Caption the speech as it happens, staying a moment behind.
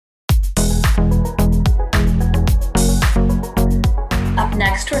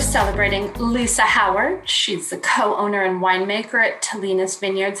celebrating Lisa Howard. She's the co-owner and winemaker at Tolenas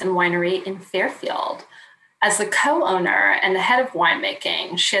Vineyards and Winery in Fairfield. As the co-owner and the head of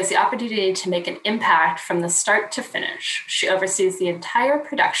winemaking, she has the opportunity to make an impact from the start to finish. She oversees the entire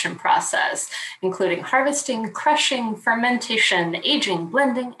production process, including harvesting, crushing, fermentation, aging,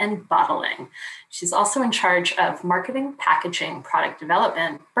 blending, and bottling. She's also in charge of marketing, packaging, product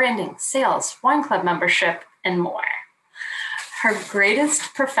development, branding, sales, wine club membership, and more. Her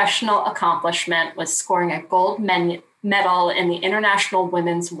greatest professional accomplishment was scoring a gold medal in the International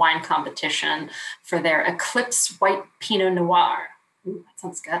Women's Wine Competition for their Eclipse White Pinot Noir. Ooh, that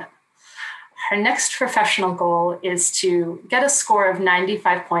sounds good. Her next professional goal is to get a score of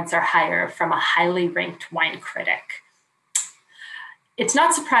 95 points or higher from a highly ranked wine critic. It's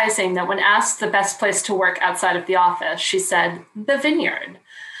not surprising that when asked the best place to work outside of the office, she said, the vineyard.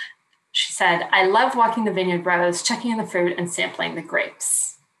 She said, I love walking the vineyard rows, checking in the fruit, and sampling the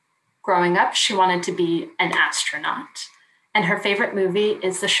grapes. Growing up, she wanted to be an astronaut, and her favorite movie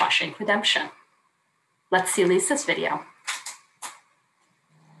is The Shawshank Redemption. Let's see Lisa's video.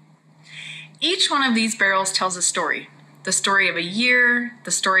 Each one of these barrels tells a story. The story of a year,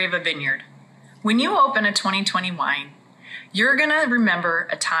 the story of a vineyard. When you open a 2020 wine, you're gonna remember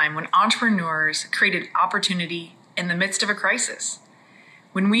a time when entrepreneurs created opportunity in the midst of a crisis.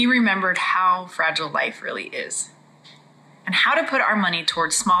 When we remembered how fragile life really is, and how to put our money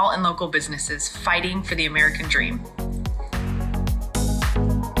towards small and local businesses fighting for the American dream.